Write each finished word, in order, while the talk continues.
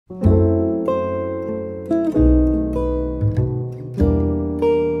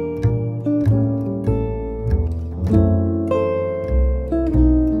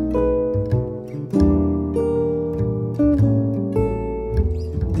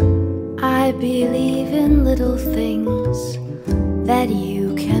I believe in little things that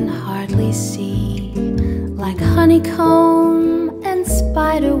you can hardly see, like honeycomb and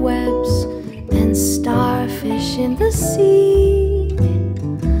spider webs and starfish in the sea.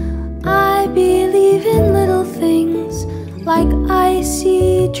 I believe in little things like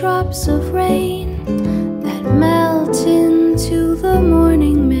icy drops of rain that melt into the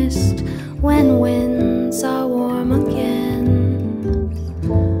morning mist when winds are warm again.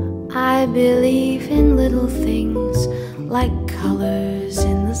 I believe in little things like colors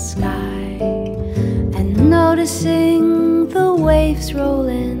in the sky and noticing the waves roll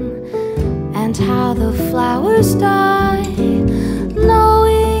in and how the flowers die,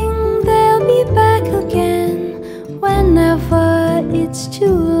 knowing they'll be back again whenever it's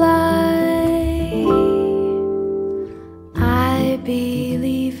July. I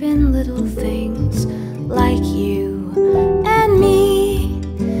believe in little things like you and me,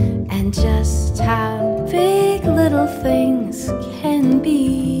 and just how big little things can be.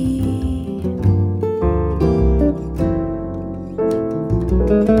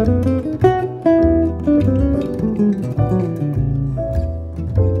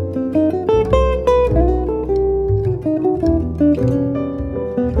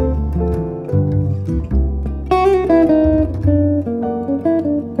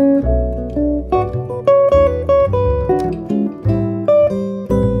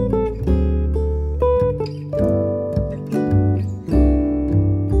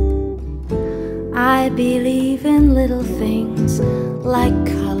 I believe in little things like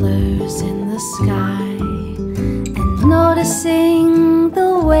colors in the sky and noticing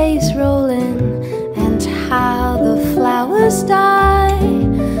the waves roll